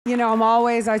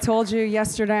I told you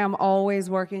yesterday, I'm always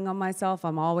working on myself.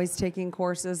 I'm always taking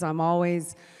courses. I'm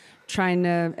always trying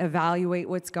to evaluate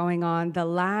what's going on.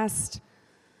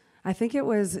 I think it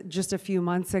was just a few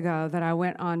months ago that I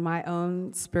went on my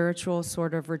own spiritual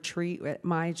sort of retreat at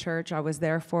my church. I was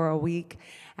there for a week,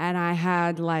 and I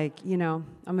had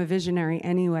I'm a visionary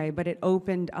anyway, but it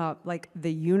opened up, like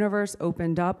the universe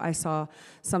opened up. I saw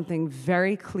something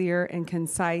very clear and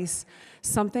concise,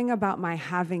 something about my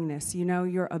havingness,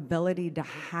 your ability to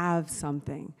have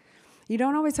something. You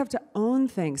don't always have to own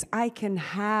things. I can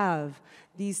have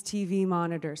these TV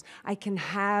monitors. I can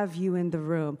have you in the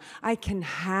room. I can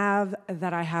have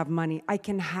that I have money. I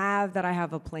can have that I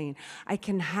have a plane. I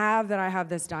can have that I have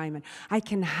this diamond. I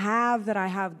can have that I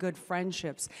have good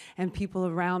friendships and people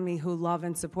around me who love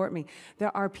and support me.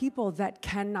 There are people that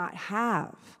cannot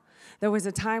have. There was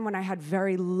a time when I had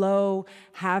very low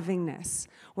havingness,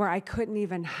 where I couldn't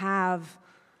even have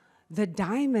the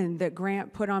diamond that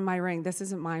Grant put on my ring. This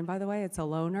isn't mine, by the way. It's a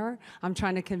loaner. I'm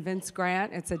trying to convince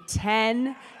Grant. It's a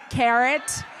 10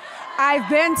 carat. I've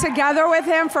been together with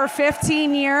him for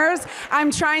 15 years. I'm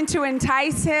trying to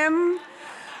entice him.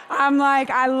 I'm like,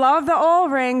 I love the old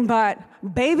ring, but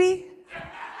baby,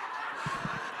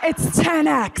 it's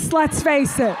 10X, let's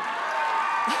face it.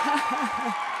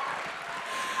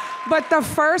 But the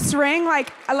first ring,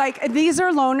 like these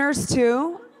are loaners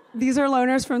too. These are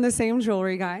loaners from the same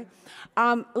jewelry guy.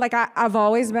 I've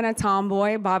always been a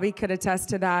tomboy. Bobby could attest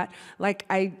to that.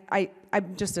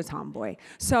 I'm just a tomboy.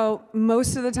 So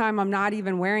most of the time, I'm not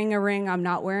even wearing a ring. I'm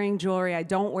not wearing jewelry. I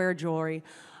don't wear jewelry.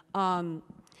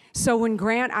 So when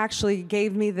Grant actually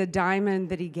gave me the diamond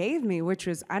that he gave me, which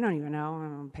was, I don't even know, I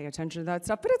don't pay attention to that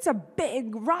stuff, but it's a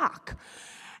big rock.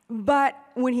 But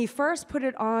when he first put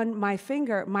it on my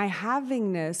finger, my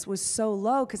havingness was so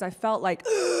low because I felt like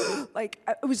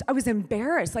I was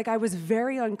embarrassed. Like I was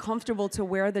very uncomfortable to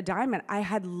wear the diamond. I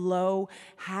had low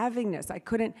havingness. I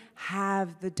couldn't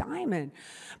have the diamond.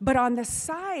 But on the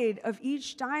side of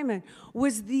each diamond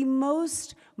was the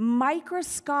most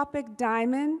microscopic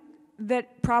diamond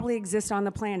that probably exists on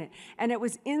the planet. And it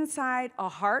was inside a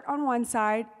heart on one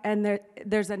side, and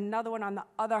there's another one on the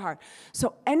other heart.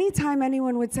 So anytime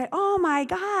anyone would say, oh my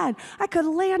God, I could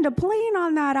land a plane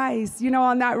on that ice,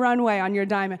 on that runway on your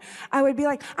diamond, I would be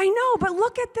like, I know, but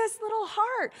look at this little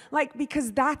heart.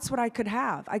 Because that's what I could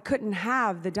have. I couldn't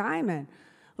have the diamond.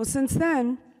 Well, since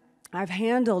then, I've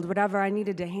handled whatever I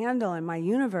needed to handle in my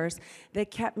universe that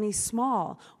kept me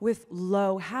small with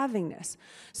low havingness.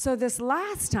 So this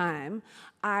last time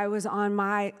I was on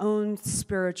my own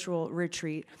spiritual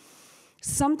retreat,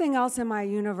 something else in my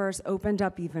universe opened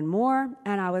up even more,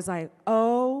 and I was like,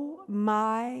 oh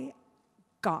my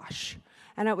gosh.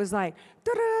 And it was like,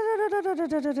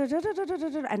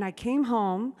 and I came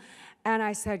home and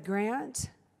I said,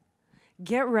 Grant,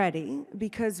 get ready,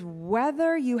 because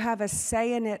whether you have a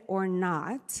say in it or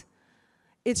not,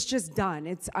 it's just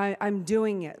done. I'm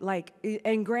doing it.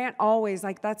 And Grant always,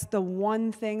 that's the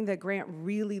one thing that Grant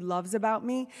really loves about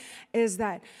me, is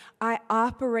that I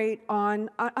operate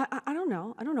on, I don't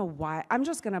know why. I'm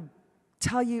just going to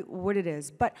tell you what it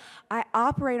is, but I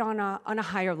operate on a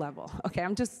higher level. Okay,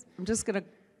 I'm just going to,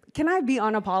 can I be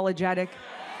unapologetic?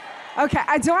 Okay,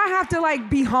 do I have to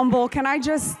be humble? Can I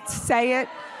just say it?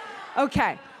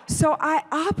 Okay, so I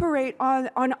operate on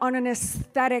an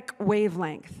aesthetic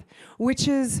wavelength, which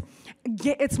is,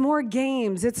 it's more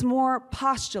games, it's more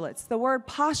postulates. The word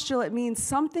postulate means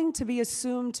something to be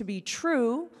assumed to be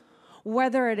true,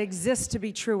 whether it exists to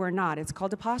be true or not. It's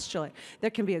called a postulate. There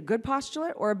can be a good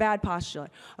postulate or a bad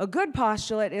postulate. A good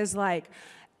postulate is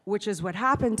which is what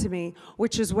happened to me,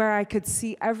 which is where I could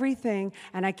see everything,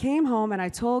 and I came home and I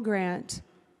told Grant,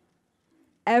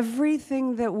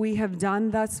 everything that we have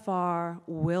done thus far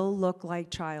will look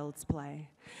like child's play.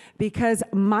 Because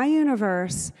my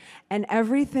universe and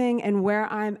everything and where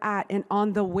I'm at and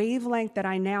on the wavelength that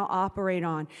I now operate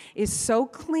on is so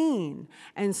clean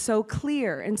and so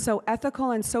clear and so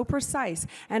ethical and so precise,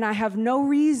 and I have no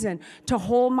reason to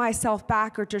hold myself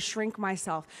back or to shrink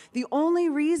myself. The only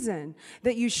reason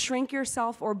that you shrink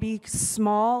yourself or be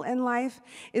small in life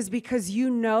is because you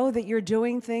know that you're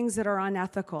doing things that are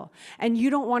unethical, and you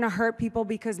don't want to hurt people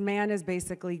because man is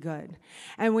basically good.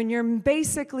 And when you're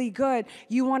basically good,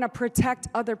 you want to protect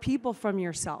other people from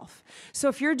yourself. So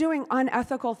if you're doing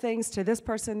unethical things to this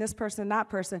person, that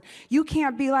person, you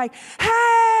can't be like,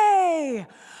 hey,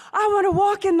 I want to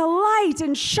walk in the light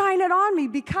and shine it on me,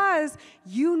 because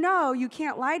you know you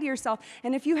can't lie to yourself.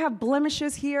 And if you have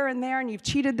blemishes here and there, and you've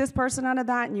cheated this person out of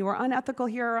that, and you were unethical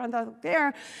here or unethical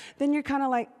there, then you're kind of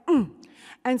like,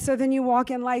 And so then you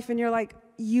walk in life and you're like,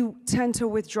 you tend to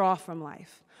withdraw from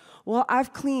life. Well,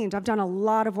 I've done a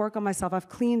lot of work on myself. I've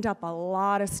cleaned up a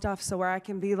lot of stuff so where I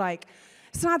can be like,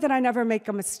 it's not that I never make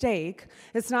a mistake.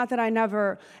 It's not that I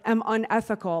never am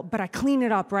unethical, but I clean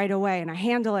it up right away and I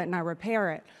handle it and I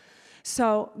repair it.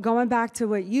 So going back to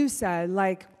what you said,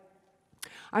 like,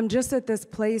 I'm just at this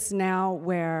place now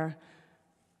where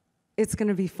it's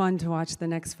gonna be fun to watch the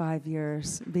next 5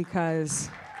 years because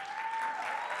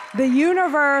the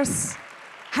universe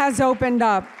has opened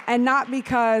up, and not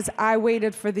because I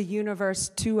waited for the universe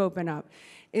to open up.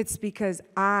 It's because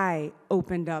I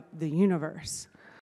opened up the universe.